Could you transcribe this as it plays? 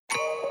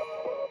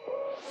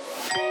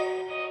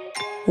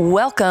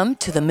Welcome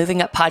to the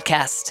Moving Up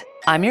Podcast.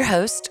 I'm your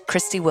host,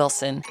 Christy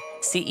Wilson,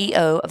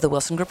 CEO of the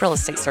Wilson Group Real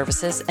Estate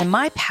Services, and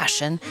my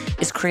passion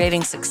is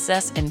creating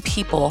success in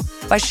people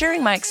by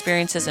sharing my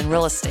experiences in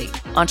real estate,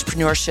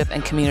 entrepreneurship,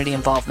 and community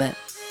involvement.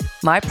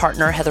 My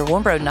partner, Heather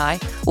Wimbrow, and I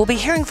will be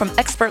hearing from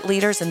expert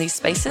leaders in these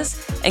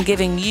spaces and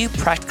giving you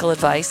practical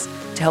advice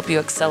to help you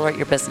accelerate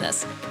your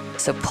business.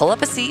 So pull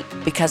up a seat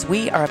because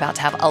we are about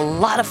to have a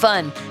lot of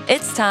fun.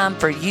 It's time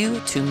for you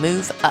to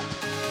move up.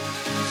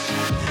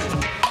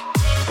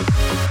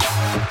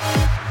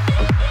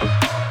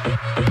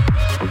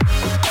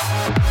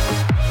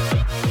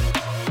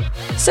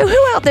 So who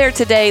out there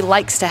today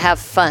likes to have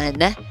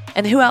fun?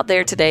 And who out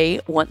there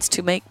today wants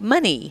to make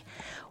money?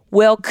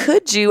 Well,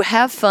 could you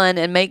have fun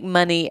and make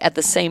money at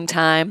the same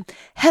time?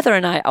 Heather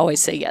and I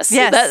always say yes.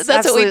 Yes, that's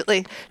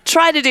absolutely. what we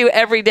try to do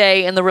every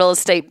day in the real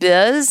estate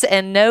biz,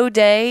 and no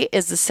day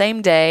is the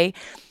same day.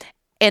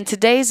 And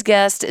today's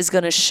guest is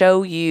going to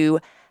show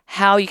you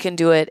how you can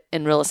do it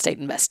in real estate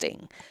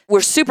investing.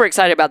 We're super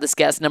excited about this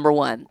guest, number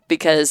one,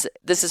 because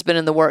this has been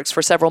in the works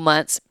for several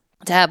months.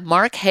 To have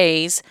Mark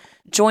Hayes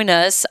join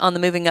us on the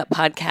Moving Up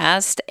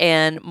podcast.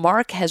 And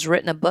Mark has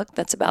written a book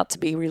that's about to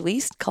be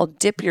released called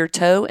Dip Your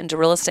Toe into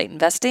Real Estate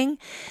Investing.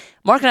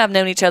 Mark and I have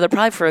known each other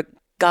probably for,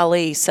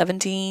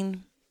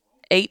 17,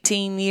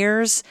 18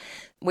 years.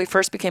 We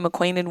first became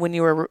acquainted when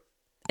you were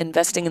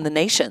investing in the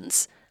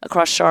Nations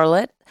across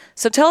Charlotte.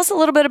 So tell us a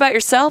little bit about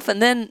yourself and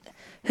then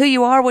who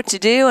you are, what you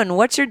do, and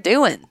what you're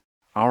doing.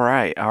 All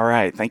right.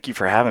 Thank you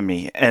for having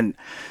me. And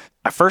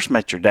I first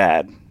met your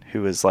dad,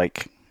 who was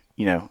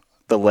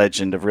the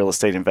legend of real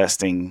estate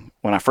investing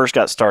when I first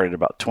got started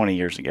about 20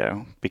 years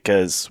ago,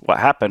 because what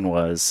happened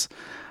was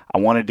I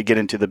wanted to get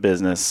into the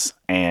business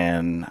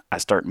and I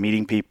started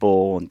meeting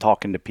people and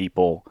talking to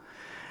people,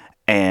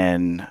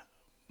 and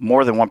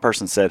more than one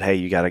person said, "Hey,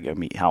 you got to go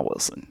meet Hal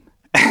Wilson."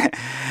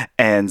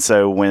 And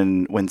so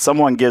when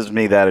someone gives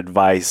me that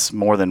advice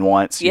more than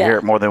once, you hear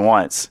it more than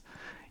once,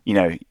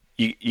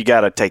 you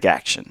got to take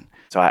action.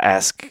 So I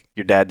asked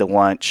your dad to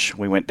lunch.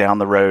 We went down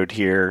the road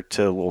here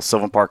to a little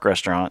Sylvan Park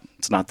restaurant.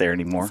 It's not there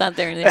anymore. It's not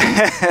there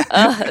anymore.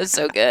 Oh, it was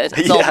so good.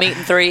 It's all meat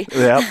and three.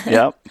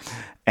 Yep.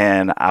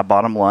 And I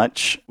bought him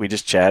lunch. We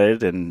just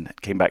chatted and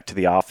came back to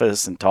the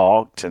office and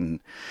talked. And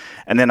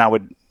then I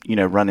would,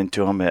 run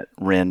into him at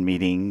REN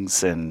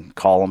meetings and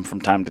call him from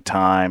time to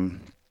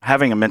time.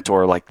 Having a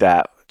mentor like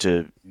that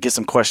to get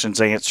some questions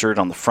answered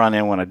on the front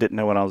end when I didn't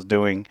know what I was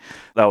doing,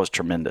 that was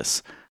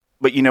tremendous.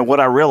 But what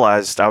I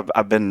realized,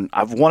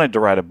 I've wanted to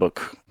write a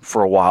book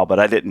for a while, but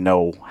I didn't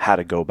know how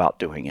to go about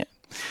doing it.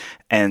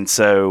 And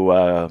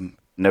so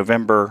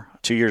November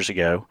 2 years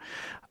ago,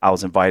 I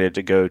was invited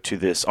to go to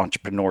this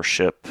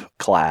entrepreneurship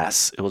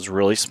class. It was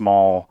really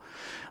small.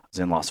 It was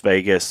in Las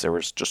Vegas. There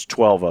was just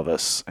 12 of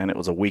us, and it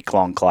was a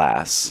week-long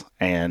class.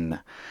 And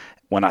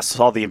when I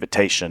saw the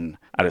invitation,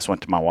 I just went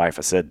to my wife.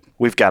 I said,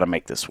 "We've got to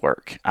make this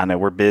work. I know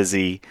we're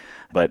busy,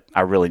 but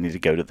I really need to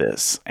go to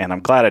this." And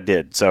I'm glad I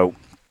did. So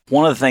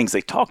one of the things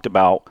they talked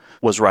about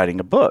was writing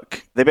a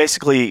book. They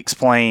basically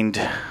explained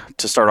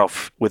to start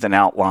off with an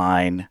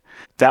outline.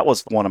 That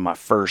was one of my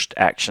first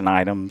action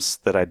items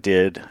that I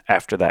did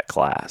after that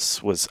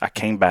class. Was I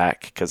came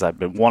back because I've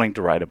been wanting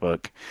to write a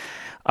book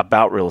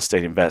about real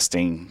estate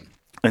investing.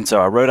 And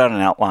so I wrote out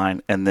an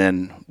outline, and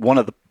then one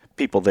of the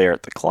people there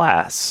at the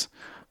class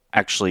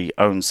actually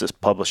owns this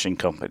publishing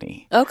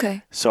company.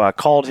 Okay. So I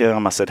called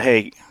him. I said,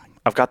 "Hey,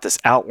 I've got this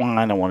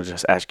outline. I want to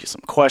just ask you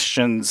some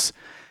questions."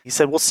 He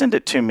said, "Well, send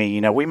it to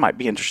me. We might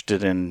be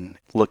interested in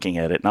looking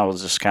at it." And I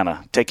was just kind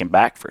of taken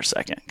back for a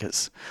second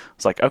because I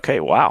was like,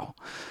 okay, wow.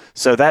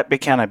 So that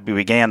kind of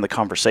began the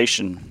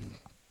conversation.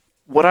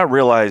 What I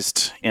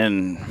realized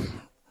in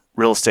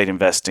real estate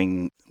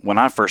investing when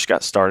I first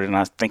got started, and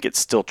I think it's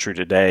still true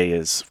today,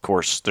 is, of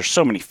course, there's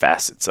so many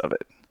facets of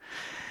it.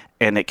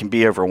 And it can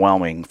be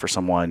overwhelming for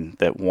someone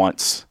that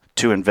wants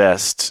to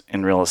invest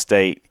in real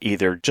estate,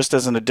 either just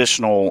as an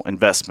additional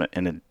investment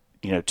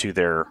to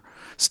their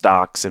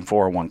stocks and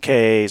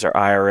 401ks or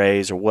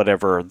IRAs or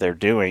whatever they're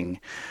doing.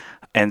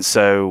 And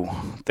so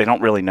they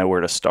don't really know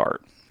where to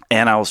start.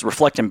 And I was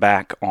reflecting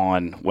back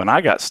on when I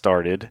got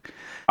started,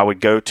 I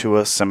would go to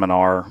a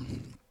seminar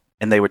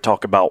and they would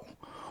talk about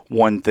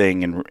one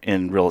thing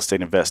in real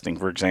estate investing,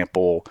 for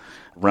example,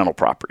 rental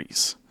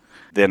properties.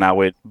 Then I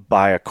would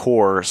buy a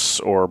course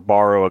or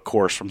borrow a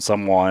course from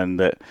someone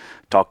that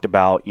talked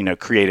about,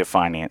 creative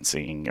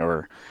financing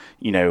or,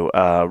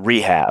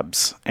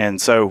 rehabs.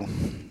 And so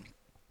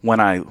when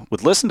I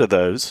would listen to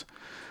those,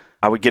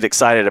 I would get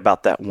excited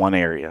about that one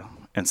area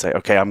and say,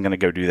 okay, I'm going to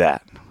go do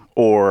that.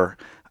 Or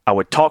I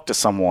would talk to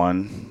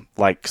someone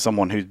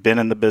who's been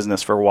in the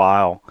business for a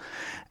while,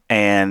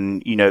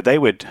 and, they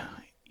would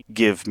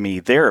give me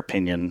their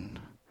opinion.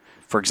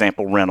 For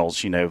example,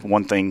 rentals,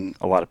 one thing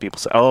a lot of people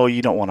say, "Oh,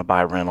 you don't want to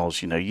buy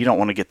rentals. You don't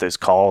want to get those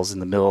calls in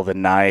the middle of the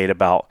night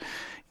about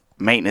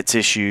maintenance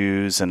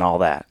issues and all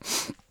that."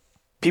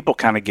 People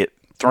kind of get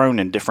thrown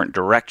in different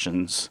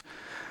directions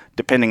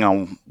depending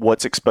on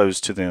what's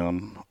exposed to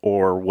them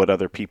or what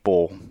other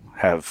people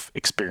have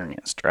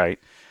experienced, right?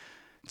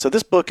 So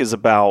this book is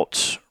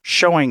about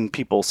showing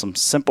people some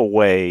simple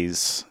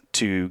ways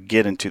to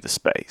get into the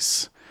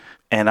space.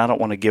 And I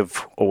don't want to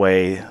give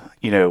away,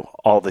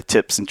 all the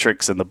tips and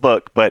tricks in the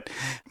book. But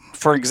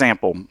for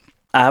example,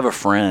 I have a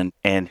friend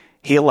and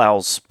he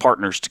allows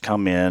partners to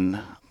come in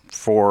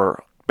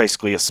for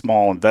basically a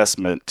small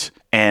investment.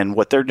 And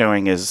what they're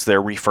doing is they're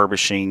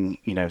refurbishing,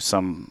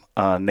 some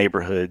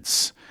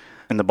neighborhoods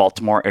in the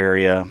Baltimore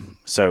area.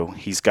 So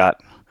he's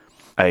got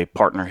a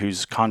partner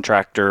who's a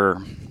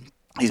contractor.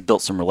 He's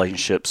built some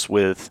relationships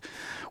with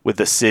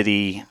the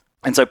city.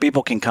 And so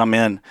people can come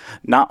in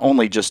not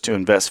only just to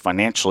invest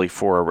financially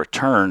for a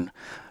return,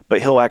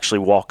 but he'll actually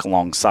walk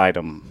alongside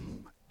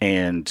them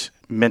and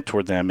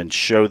mentor them and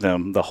show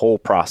them the whole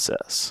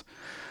process.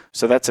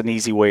 So that's an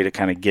easy way to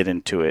kind of get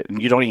into it.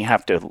 And you don't even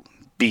have to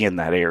be in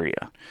that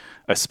area,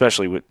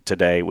 especially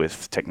today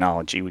with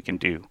technology. We can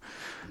do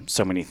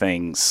so many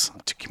things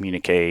to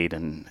communicate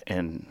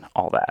and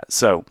all that.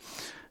 So,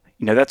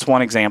 that's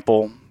one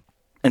example.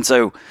 And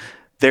so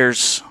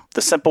there's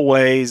the simple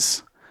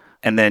ways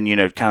and then,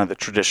 kind of the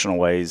traditional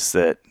ways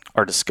that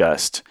are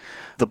discussed.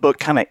 The book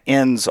kind of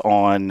ends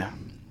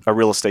on a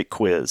real estate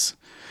quiz.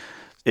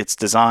 It's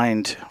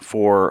designed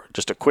for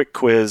just a quick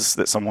quiz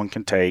that someone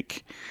can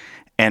take.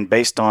 And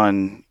based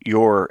on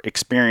your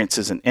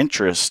experiences and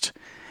interest,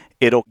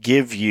 it'll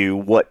give you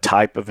what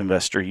type of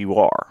investor you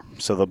are.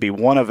 So there'll be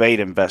one of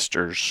 8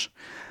 investors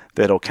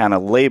that'll kind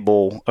of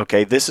label,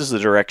 okay, this is the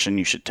direction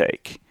you should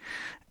take.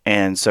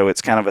 And so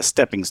it's kind of a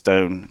stepping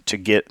stone to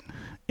get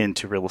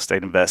into real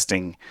estate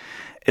investing.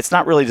 It's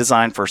not really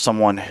designed for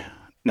someone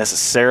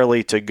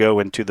necessarily to go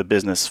into the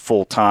business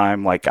full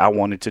time like I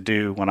wanted to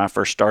do when I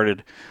first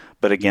started.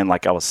 But again,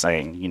 like I was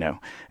saying,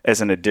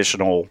 as an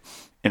additional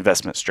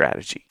investment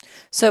strategy.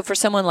 So for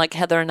someone like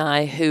Heather and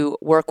I who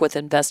work with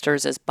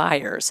investors as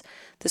buyers,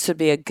 this would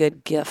be a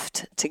good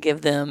gift to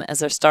give them as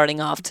they're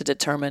starting off to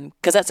determine,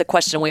 because that's a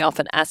question we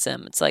often ask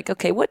them. It's like,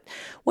 okay,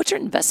 what's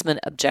your investment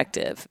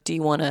objective? Do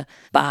you want to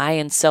buy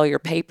and sell your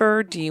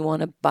paper? Do you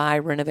want to buy,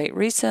 renovate,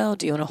 resell?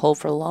 Do you want to hold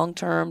for long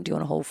term? Do you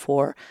want to hold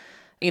for,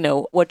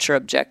 what's your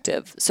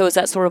objective? So is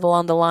that sort of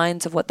along the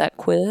lines of what that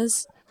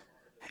quiz?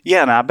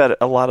 Yeah, and I bet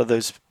a lot of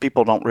those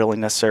people don't really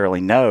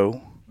necessarily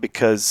know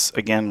because,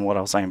 again, what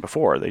I was saying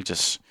before, they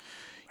just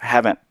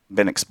haven't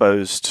been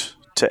exposed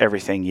to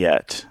everything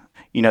yet.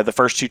 The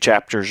first 2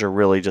 chapters are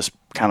really just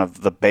kind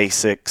of the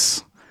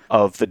basics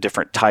of the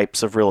different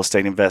types of real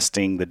estate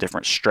investing, the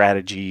different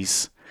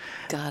strategies.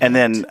 And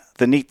then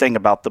the neat thing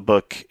about the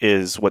book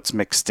is what's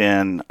mixed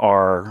in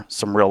are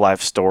some real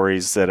life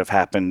stories that have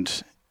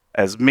happened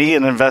as me,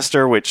 an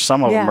investor, which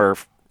some of them are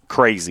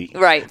crazy.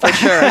 Right, for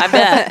sure. I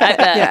bet.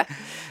 Yeah.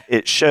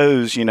 It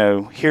shows,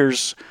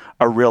 here's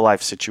a real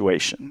life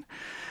situation.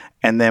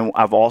 And then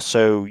I've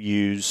also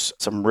used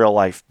some real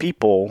life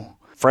people,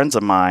 friends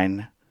of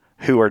mine,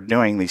 who are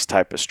doing these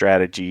type of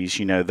strategies.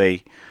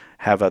 They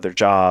have other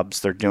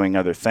jobs, they're doing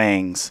other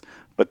things,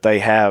 but they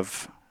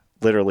have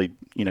literally,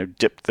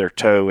 dipped their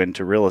toe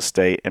into real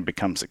estate and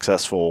become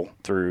successful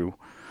through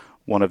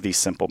one of these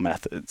simple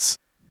methods.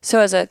 So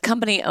as a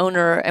company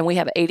owner, and we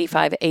have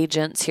 85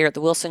 agents here at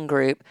the Wilson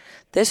Group,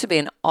 this would be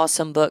an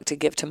awesome book to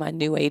give to my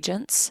new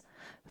agents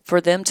for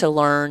them to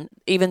learn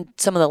even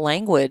some of the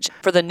language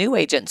for the new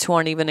agents who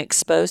aren't even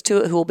exposed to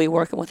it, who will be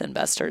working with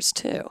investors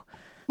too.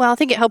 Well, I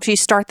think it helps you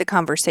start the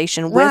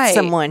conversation with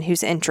someone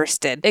who's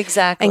interested.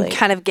 Exactly. And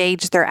kind of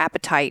gauge their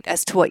appetite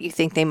as to what you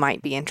think they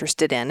might be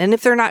interested in. And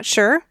if they're not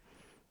sure,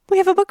 we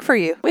have a book for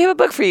you. We have a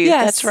book for you.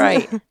 Yes. That's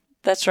right.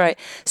 That's right.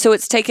 So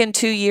it's taken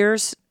 2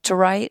 years to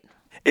write?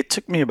 It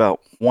took me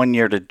about 1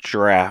 year to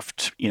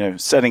draft,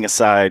 setting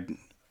aside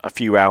a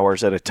few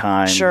hours at a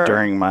time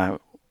during my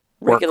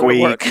work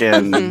week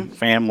and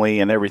family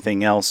and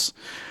everything else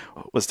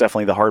was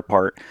definitely the hard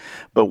part.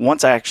 But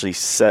once I actually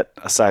set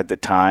aside the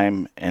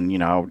time and,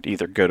 I would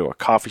either go to a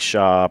coffee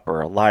shop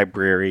or a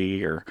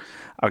library, or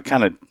I would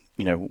kind of,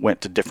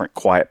 went to different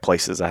quiet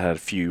places. I had a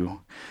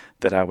few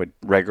that I would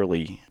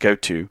regularly go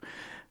to.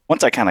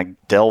 Once I kind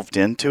of delved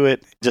into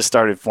it, just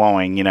started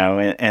flowing,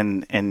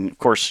 and of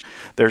course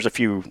there's a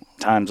few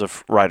times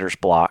of writer's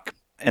block,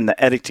 and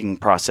the editing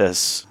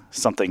process,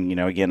 something,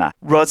 again, I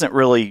wasn't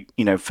really,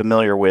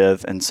 familiar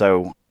with. And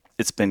so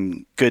it's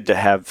been good to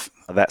have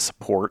that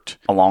support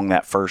along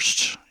that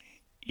first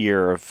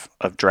year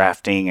of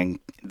drafting and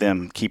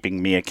them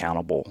keeping me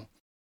accountable.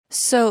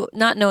 So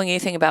not knowing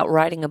anything about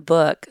writing a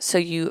book, so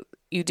you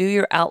do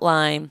your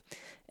outline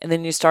and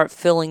then you start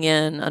filling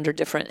in under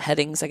different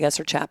headings, I guess,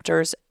 or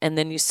chapters, and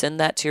then you send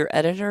that to your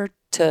editor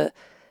to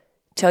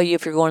tell you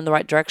if you're going in the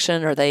right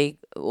direction, or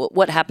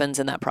what happens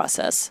in that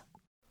process?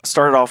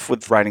 Started off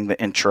with writing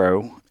the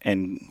intro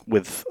and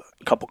with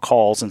a couple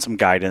calls and some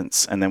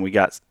guidance, and then we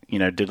got,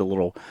 did a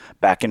little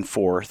back and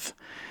forth.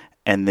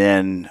 And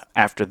then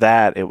after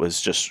that, it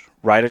was just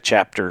write a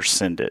chapter,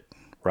 send it.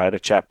 Write a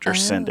chapter,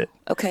 send it.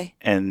 Okay.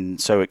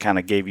 And so it kind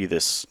of gave you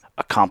this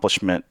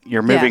accomplishment.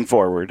 You're moving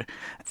forward.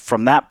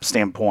 From that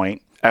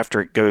standpoint,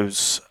 after it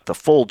goes the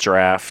full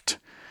draft,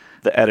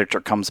 the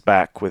editor comes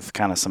back with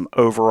kind of some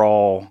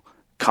overall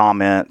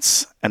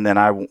comments. And then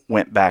I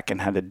went back and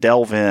had to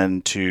delve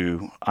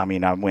into, I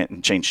went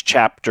and changed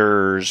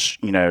chapters,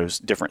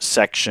 different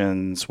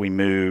sections we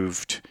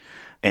moved,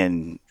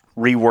 and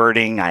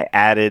rewording, I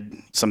added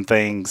some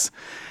things.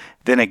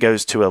 Then it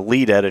goes to a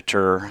lead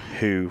editor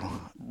who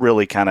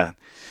really kind of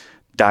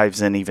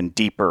dives in even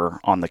deeper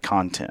on the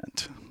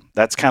content.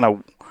 That's kind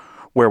of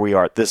where we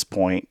are at this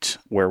point,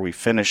 where we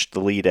finished the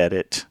lead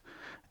edit,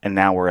 and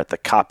now we're at the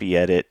copy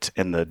edit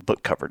and the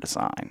book cover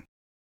design.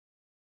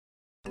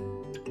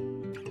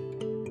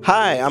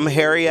 Hi, I'm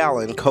Harry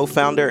Allen,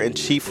 co-founder and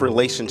chief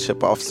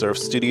relationship officer of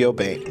Studio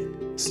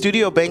Bank.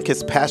 Studio Bank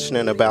is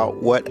passionate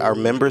about what our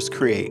members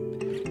create,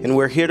 and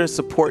we're here to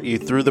support you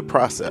through the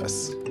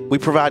process. We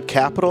provide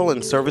capital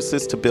and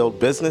services to build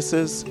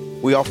businesses.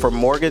 We offer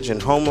mortgage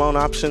and home loan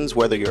options,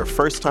 whether you're a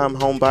first-time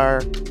home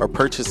buyer or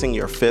purchasing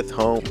your fifth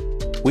home.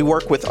 We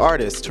work with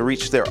artists to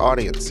reach their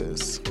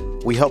audiences.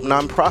 We help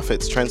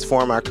nonprofits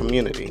transform our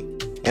community.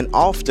 And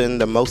often,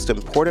 the most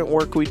important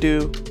work we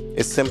do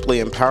is simply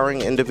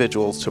empowering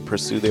individuals to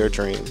pursue their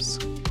dreams.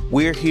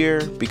 We're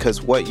here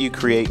because what you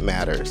create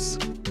matters.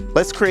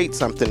 Let's create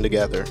something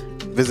together.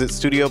 Visit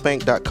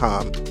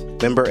studiobank.com.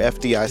 Member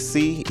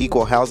FDIC,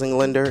 equal housing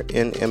lender,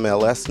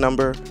 NMLS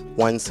number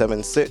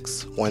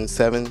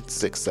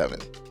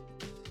 1761767.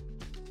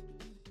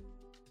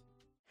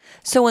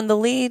 So when the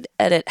lead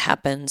edit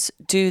happens,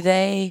 do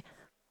they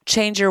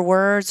change your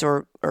words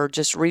or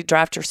just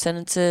redraft your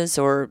sentences,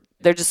 or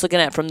they're just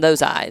looking at it from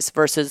those eyes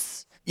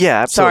versus...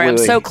 Yeah, absolutely. Sorry, I'm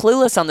so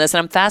clueless on this, and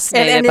I'm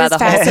fascinated by the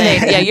whole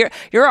thing. Yeah,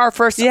 you're our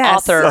first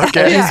author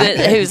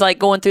who's like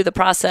going through the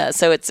process,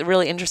 so it's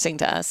really interesting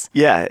to us.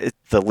 Yeah,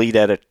 the lead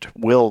edit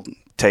will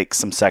take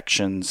some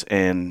sections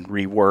and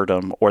reword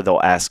them, or they'll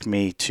ask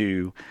me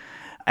to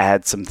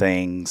add some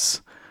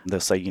things. They'll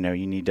say, you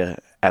need to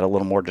add a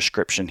little more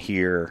description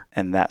here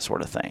and that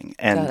sort of thing.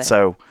 And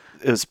so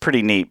it was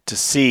pretty neat to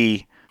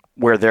see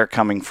where they're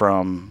coming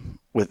from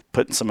with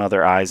putting some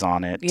other eyes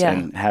on it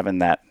and having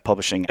that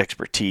publishing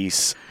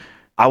expertise.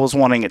 I was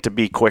wanting it to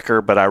be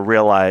quicker, but I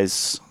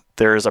realized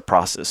there is a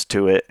process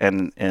to it,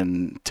 and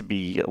to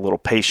be a little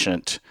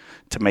patient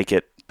to make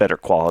it better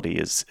quality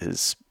is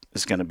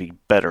going to be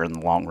better in the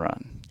long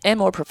run. And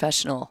more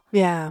professional.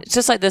 Yeah. It's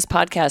just like this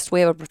podcast.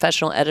 We have a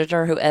professional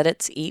editor who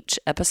edits each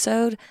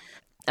episode.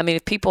 I mean,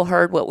 if people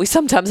heard what we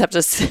sometimes have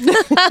to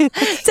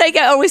take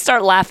out, or we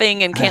start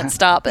laughing and can't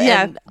stop,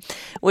 and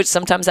which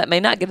sometimes that may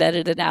not get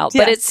edited out.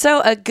 But it's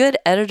a good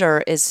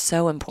editor is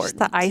so important.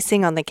 Just the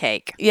icing on the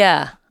cake.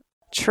 Yeah.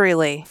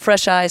 Truly.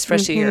 Fresh eyes,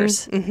 fresh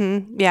ears.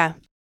 Mm-hmm. Yeah.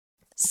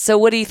 So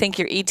what do you think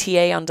your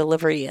ETA on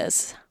delivery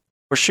is?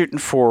 We're shooting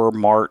for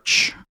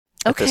March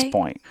at this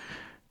point.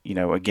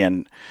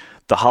 Again,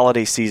 the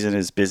holiday season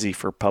is busy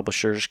for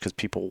publishers because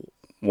people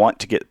want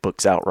to get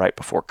books out right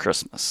before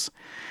Christmas.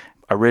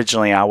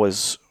 Originally, I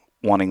was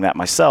wanting that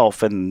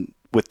myself, and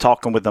with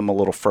talking with them a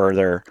little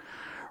further,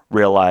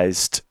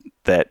 realized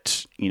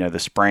that, the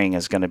spring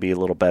is going to be a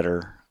little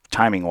better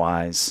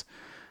timing-wise,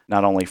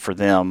 not only for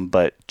them,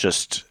 but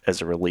just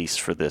as a release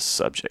for this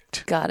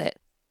subject. Got it.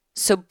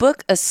 So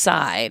book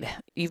aside,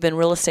 you've been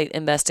real estate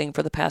investing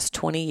for the past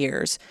 20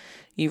 years.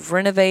 You've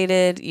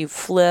renovated, you've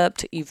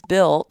flipped, you've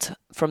built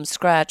from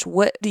scratch.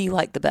 What do you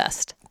like the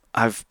best?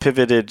 I've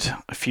pivoted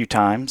a few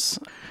times.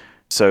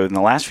 So in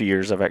the last few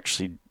years, I've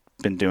actually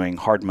been doing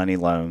hard money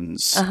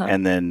loans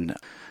and then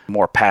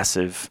more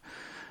passive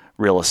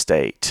real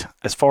estate.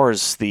 As far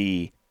as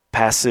the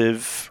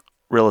passive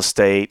real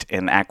estate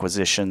and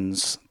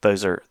acquisitions,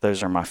 those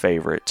are my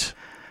favorite.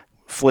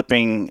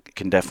 Flipping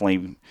can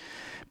definitely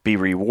be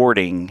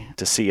rewarding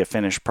to see a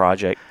finished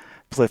project,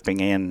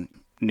 flipping and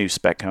new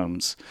spec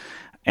homes.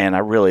 And I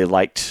really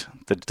liked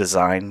the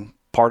design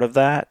part of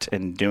that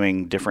and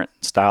doing different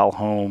style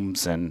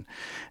homes and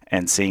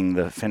seeing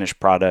the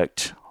finished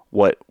product.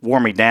 What wore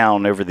me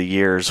down over the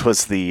years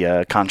was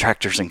the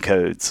contractors and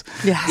codes.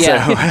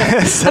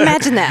 Yeah. So,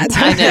 Imagine that.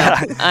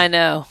 I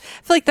know.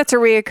 I feel like that's a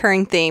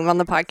reoccurring theme on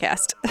the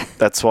podcast.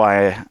 That's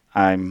why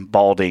I'm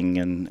balding,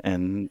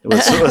 and it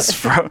was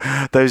from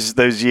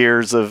those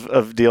years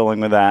of dealing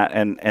with that.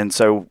 And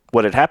so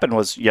what had happened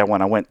was,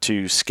 when I went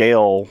to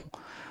scale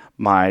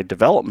my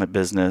development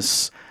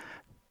business,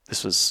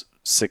 this was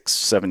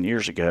 6-7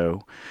 years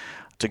ago,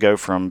 to go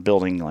from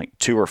building like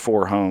 2 or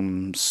 4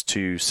 homes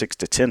to 6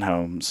 to 10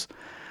 homes,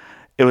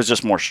 it was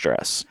just more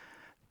stress.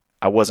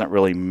 I wasn't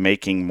really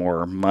making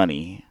more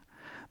money.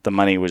 The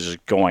money was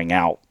just going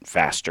out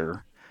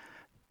faster.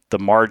 The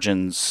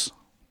margins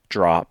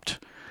dropped.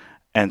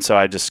 And so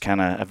I just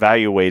kind of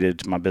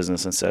evaluated my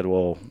business and said,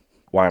 well,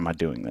 why am I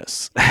doing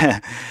this?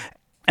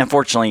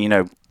 Unfortunately,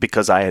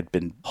 because I had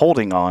been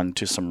holding on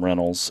to some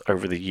rentals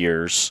over the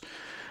years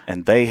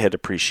and they had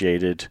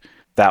appreciated,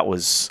 that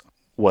was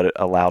what it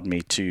allowed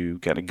me to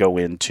kind of go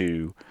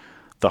into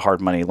the hard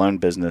money loan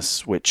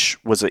business, which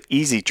was an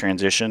easy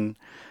transition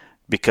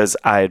because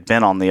I had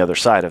been on the other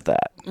side of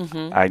that.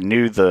 Mm-hmm. I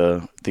knew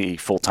the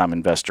full-time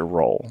investor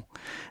role.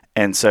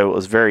 And so it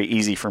was very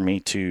easy for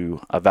me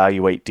to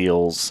evaluate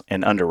deals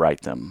and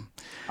underwrite them.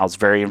 I was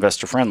very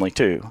investor friendly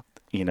too.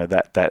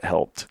 That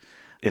helped.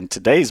 in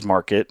today's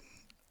market,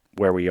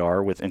 where we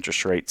are with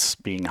interest rates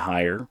being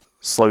higher,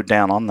 slowed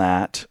down on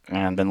that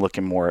and been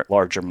looking more at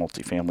larger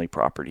multifamily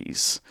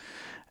properties.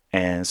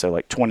 And so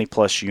like 20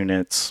 plus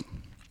units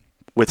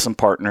with some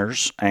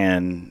partners,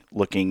 and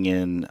looking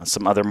in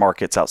some other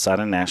markets outside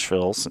of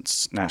Nashville,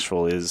 since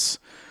Nashville is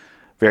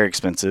very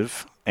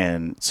expensive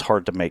and it's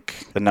hard to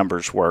make the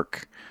numbers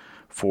work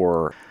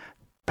for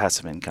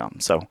passive income.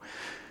 So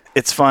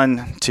it's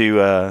fun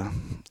to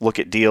look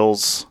at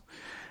deals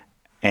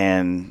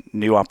and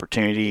new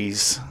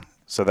opportunities.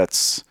 So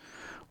that's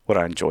what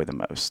I enjoy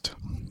the most.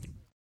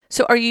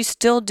 So are you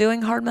still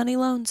doing hard money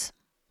loans,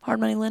 hard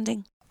money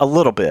lending? A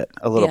little bit.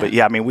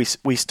 Yeah. I mean,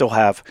 we still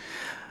have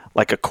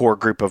like a core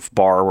group of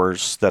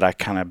borrowers that I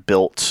kind of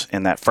built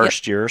in that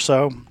first year or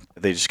so.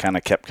 They just kind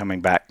of kept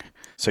coming back.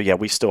 So yeah,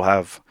 we still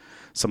have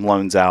some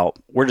loans out.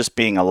 We're just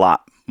being a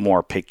lot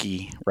more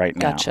picky right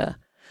now. Gotcha.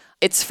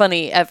 It's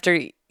funny, after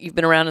you've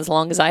been around as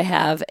long as I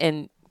have,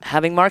 and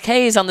having Mark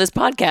Hayes on this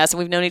podcast, and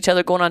we've known each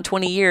other going on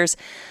 20 years,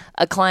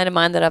 a client of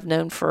mine that I've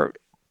known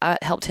I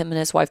helped him and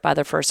his wife buy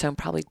their first home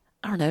probably,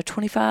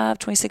 25,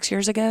 26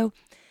 years ago.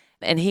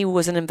 And he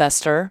was an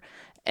investor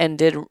and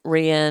did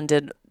REIN,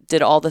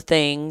 did all the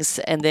things.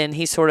 And then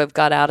he sort of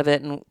got out of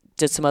it and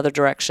did some other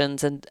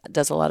directions and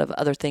does a lot of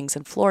other things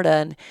in Florida.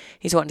 And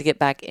he's wanting to get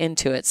back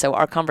into it. So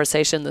our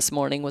conversation this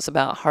morning was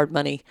about hard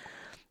money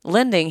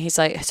lending. He's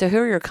like, so who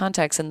are your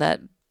contacts in that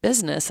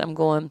business? I'm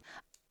going,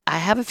 I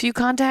have a few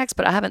contacts,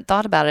 but I haven't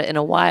thought about it in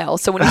a while.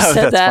 So when you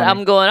said that, funny.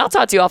 I'm going, I'll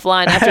talk to you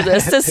offline after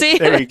this to see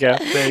there you go.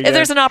 If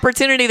there's an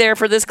opportunity there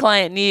for this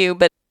client and you,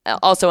 but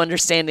also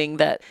understanding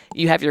that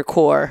you have your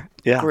core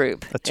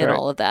group in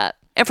all of that.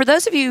 And for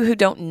those of you who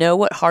don't know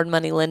what hard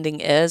money lending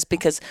is,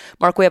 because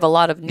Mark, we have a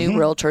lot of new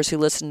realtors who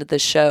listen to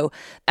this show.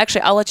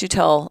 Actually, I'll let you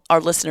tell our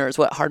listeners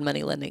what hard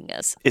money lending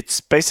is.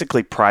 It's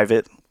basically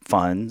private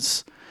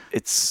funds.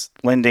 It's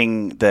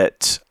lending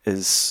that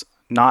is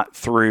not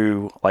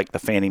through like the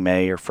Fannie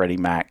Mae or Freddie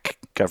Mac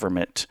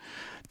government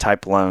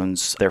type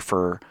loans. They're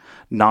for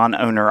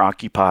non-owner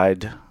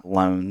occupied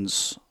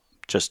loans,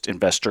 just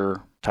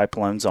investor type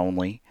loans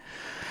only.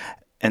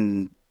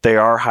 And they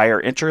are higher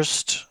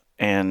interest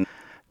and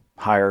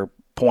higher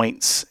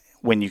points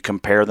when you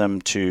compare them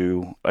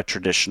to a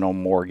traditional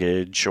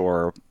mortgage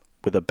or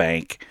with a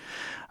bank.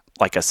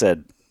 Like I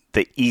said,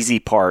 the easy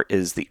part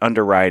is the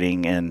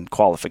underwriting and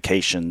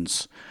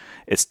qualifications.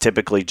 It's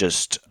typically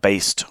just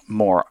based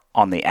more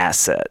on the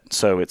asset.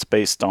 So it's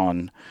based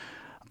on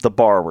the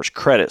borrower's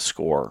credit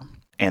score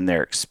and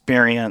their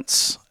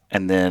experience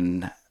and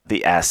then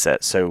the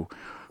asset. So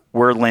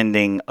we're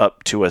lending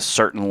up to a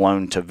certain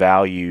loan to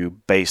value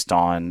based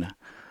on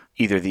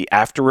either the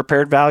after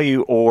repaired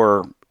value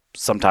or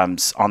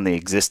sometimes on the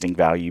existing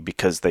value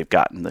because they've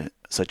gotten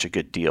such a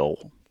good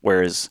deal.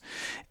 Whereas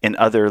in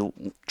other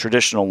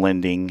traditional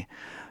lending,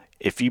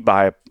 if you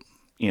buy,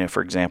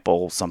 for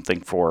example,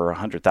 something for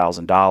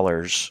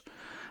 $100,000,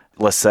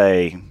 let's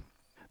say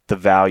the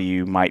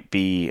value might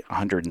be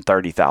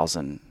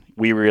 $130,000.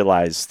 We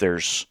realize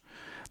there's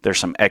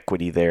some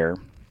equity there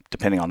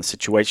depending on the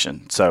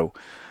situation. So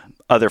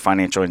other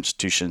financial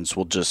institutions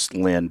will just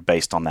lend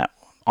based on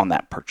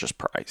that purchase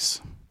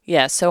price.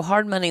 Yeah, so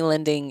hard money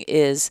lending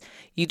is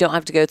you don't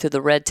have to go through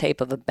the red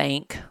tape of a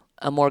bank,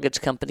 a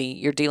mortgage company.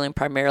 You're dealing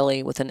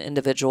primarily with an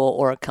individual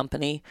or a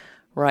company,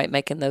 right,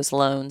 making those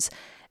loans.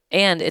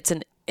 And it's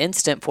an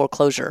instant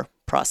foreclosure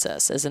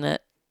process, isn't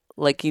it?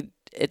 Like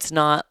it's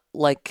not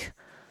like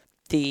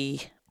the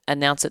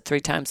announce it 3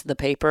 times in the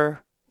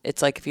paper.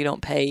 It's like if you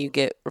don't pay, you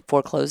get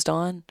foreclosed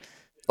on,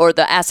 or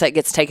the asset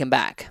gets taken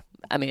back.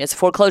 I mean, it's a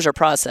foreclosure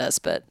process,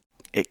 but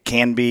it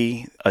can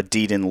be a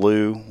deed in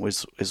lieu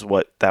is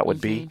what that would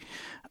be.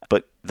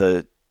 But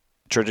the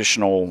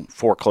traditional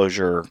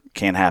foreclosure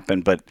can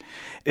happen, but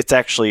it's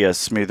actually a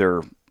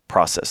smoother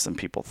process than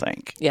people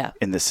think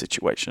in this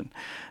situation.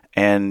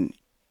 And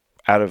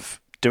out of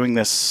doing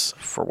this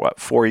for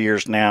 4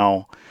 years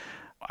now,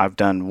 I've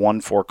done one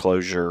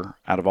foreclosure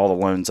out of all the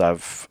loans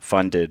I've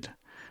funded,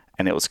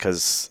 and it was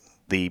because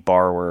the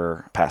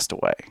borrower passed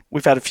away.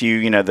 We've had a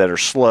few, that are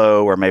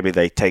slow, or maybe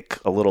they take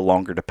a little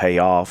longer to pay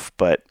off,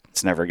 but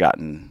it's never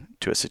gotten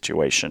to a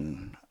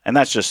situation. And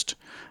that's just,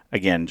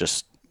 again,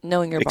 just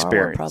knowing your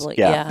experience. Borrower probably.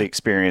 Yeah, the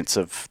experience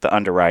of the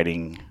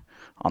underwriting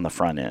on the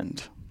front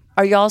end.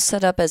 Are y'all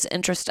set up as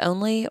interest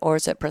only, or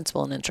is it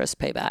principal and interest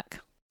payback?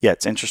 Yeah,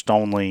 it's interest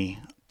only,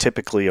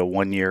 typically a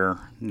 1-year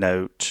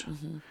note.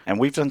 And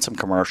we've done some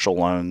commercial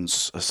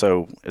loans.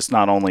 So it's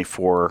not only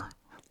for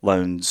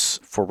loans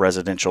for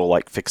residential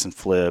like fix and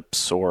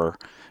flips, or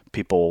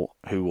people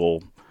who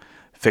will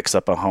fix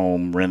up a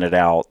home, rent it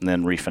out, and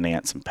then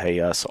refinance and pay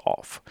us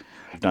off.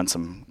 We've done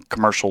some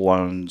commercial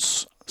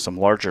loans, some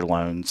larger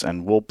loans,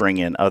 and we'll bring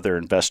in other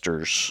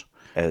investors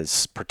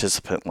as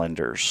participant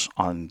lenders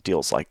on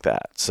deals like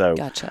that. So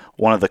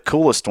One of the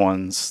coolest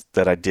ones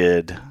that I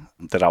did,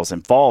 that I was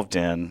involved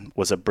in,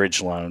 was a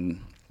bridge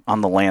loan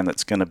on the land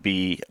that's going to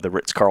be the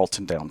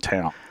Ritz-Carlton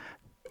downtown.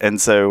 And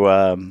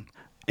so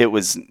it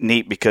was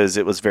neat because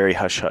it was very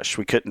hush-hush.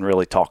 We couldn't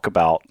really talk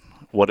about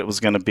what it was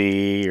going to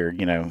be, or,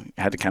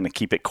 had to kind of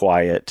keep it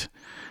quiet.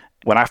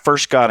 When I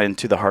first got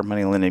into the hard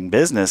money lending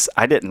business,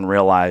 I didn't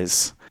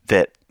realize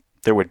that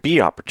there would be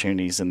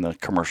opportunities in the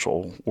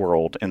commercial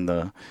world in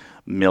the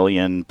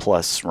million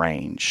plus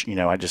range.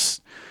 I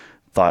just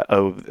thought,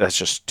 oh, that's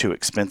just too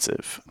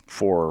expensive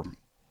for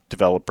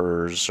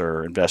developers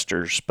or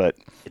investors. But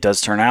it does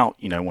turn out,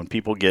 when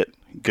people get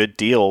good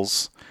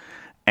deals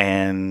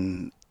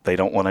and they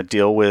don't want to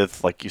deal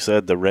with, like you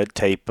said, the red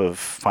tape of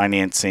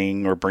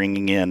financing or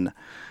bringing in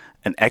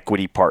an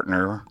equity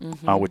partner,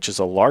 which is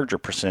a larger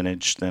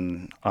percentage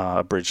than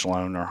a bridge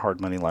loan or hard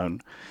money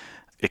loan,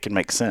 it can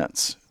make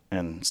sense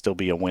and still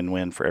be a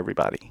win-win for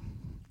everybody.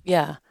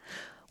 Yeah.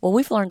 Well,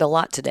 we've learned a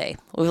lot today.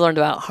 We've learned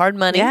about hard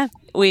money. Yeah.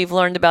 We've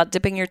learned about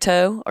dip your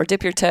toe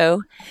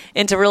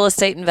into real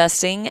estate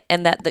investing,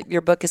 and that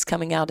your book is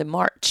coming out in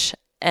March.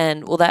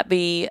 And will that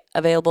be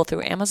available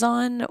through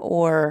Amazon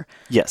or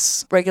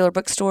Yes. regular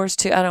bookstores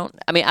too?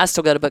 I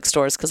still go to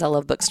bookstores because I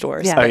love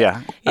bookstores. Yeah. Oh,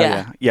 yeah.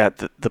 Yeah. Yeah.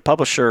 The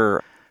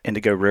publisher,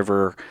 Indigo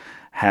River,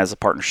 has a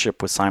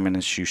partnership with Simon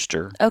 &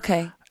 Schuster.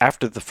 Okay.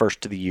 After the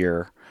first of the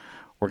year,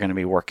 we're going to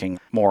be working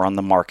more on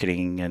the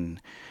marketing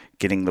and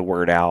getting the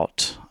word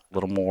out a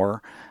little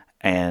more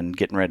and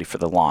getting ready for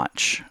the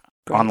launch.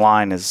 Great.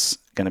 Online is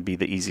going to be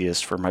the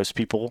easiest for most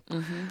people,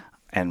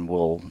 and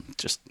we'll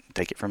just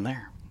take it from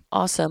there.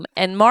 Awesome.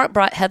 And Mark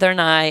brought Heather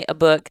and I a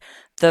book,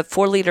 the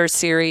 4 Leaders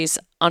series,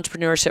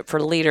 Entrepreneurship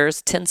for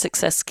Leaders, 10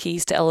 Success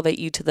Keys to Elevate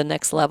You to the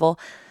Next Level.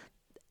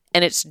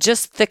 And it's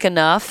just thick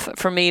enough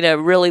for me to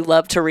really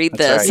love to read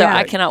this. Right. So Yeah.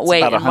 I cannot It's wait.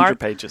 about And 100 Mark,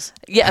 pages.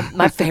 yeah,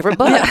 my favorite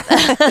book.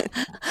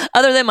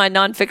 Other than my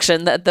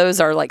nonfiction, those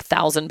are like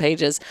 1,000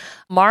 pages.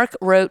 Mark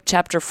wrote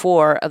chapter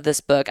 4 of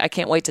this book. I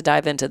can't wait to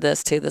dive into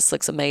this too. This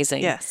looks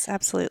amazing. Yes,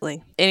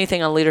 absolutely.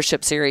 Anything on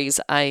leadership series,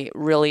 I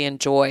really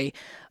enjoy.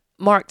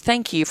 Mark,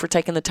 thank you for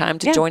taking the time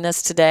to join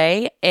us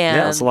today. And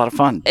Yeah, it's a lot of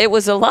fun. it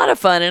was a lot of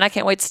fun, and I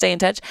can't wait to stay in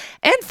touch.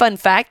 And fun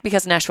fact,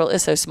 because Nashville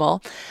is so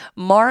small,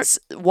 Mark's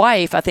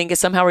wife, I think, is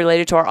somehow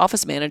related to our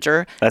office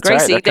manager, That's right,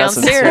 Gracie, they're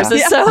cousins, downstairs. yeah.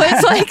 And so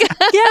it's like,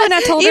 Yeah, when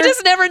I told you her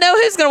just never know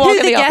who's going to walk who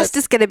in the the guest office.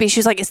 is going to be, she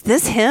was like, "Is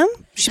this him?"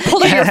 She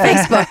pulled up your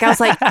Facebook. I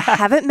was like, "I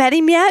haven't met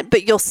him yet,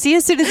 but you'll see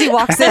as soon as he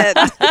walks in."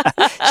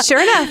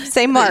 Sure enough,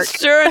 same Mark.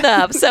 Sure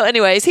enough. So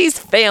anyways, he's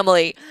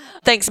family.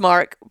 Thanks,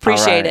 Mark.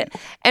 Appreciate right. it.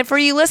 And for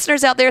you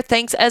listeners out there,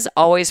 thanks as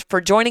always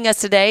for joining us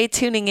today,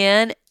 tuning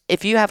in.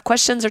 If you have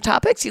questions or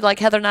topics you'd like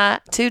Heather and I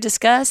to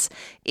discuss,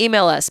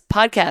 email us,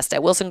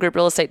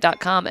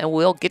 podcast@wilsongrouprealestate.com, and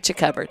we'll get you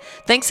covered.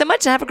 Thanks so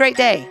much and have a great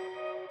day.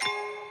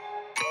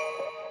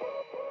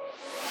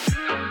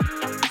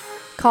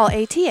 Call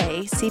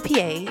ATA,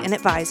 CPA, and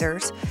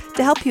Advisors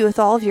to help you with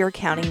all of your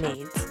accounting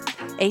needs.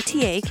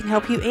 ATA can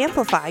help you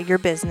amplify your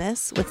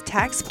business with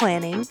tax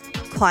planning,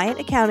 client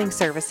accounting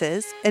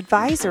services,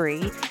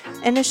 advisory,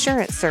 and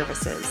assurance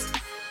services.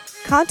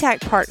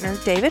 Contact partner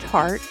David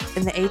Hart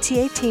and the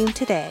ATA team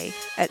today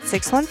at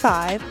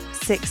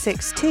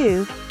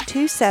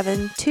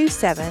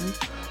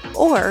 615-662-2727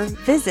 or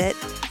visit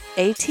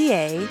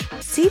atacpa.net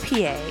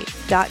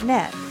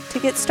to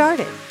get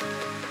started.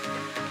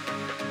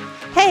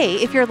 Hey,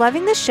 if you're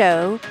loving the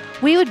show,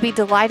 we would be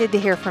delighted to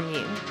hear from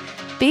you.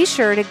 Be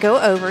sure to go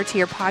over to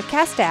your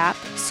podcast app,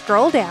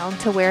 scroll down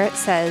to where it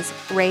says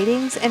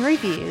ratings and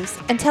reviews,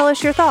 and tell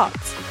us your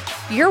thoughts.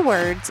 Your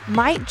words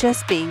might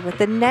just be what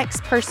the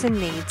next person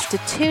needs to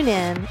tune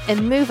in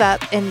and move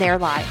up in their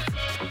life.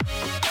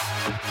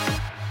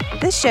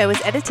 This show is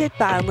edited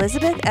by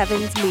Elizabeth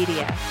Evans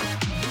Media.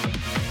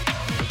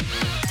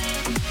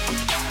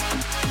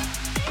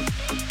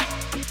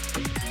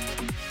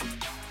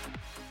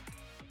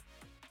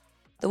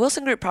 The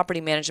Wilson Group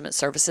Property Management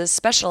Services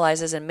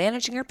specializes in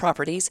managing your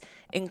properties,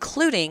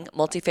 including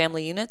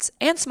multifamily units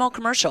and small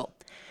commercial.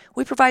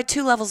 We provide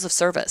 2 levels of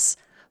service: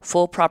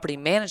 full property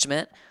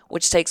management,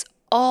 which takes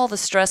all the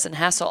stress and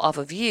hassle off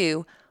of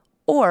you,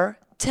 or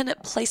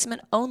tenant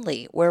placement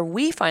only, where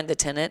we find the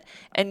tenant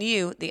and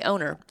you, the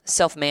owner,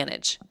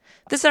 self-manage.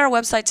 Visit our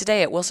website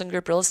today at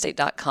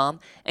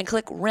wilsongrouprealestate.com and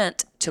click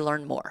Rent to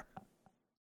learn more.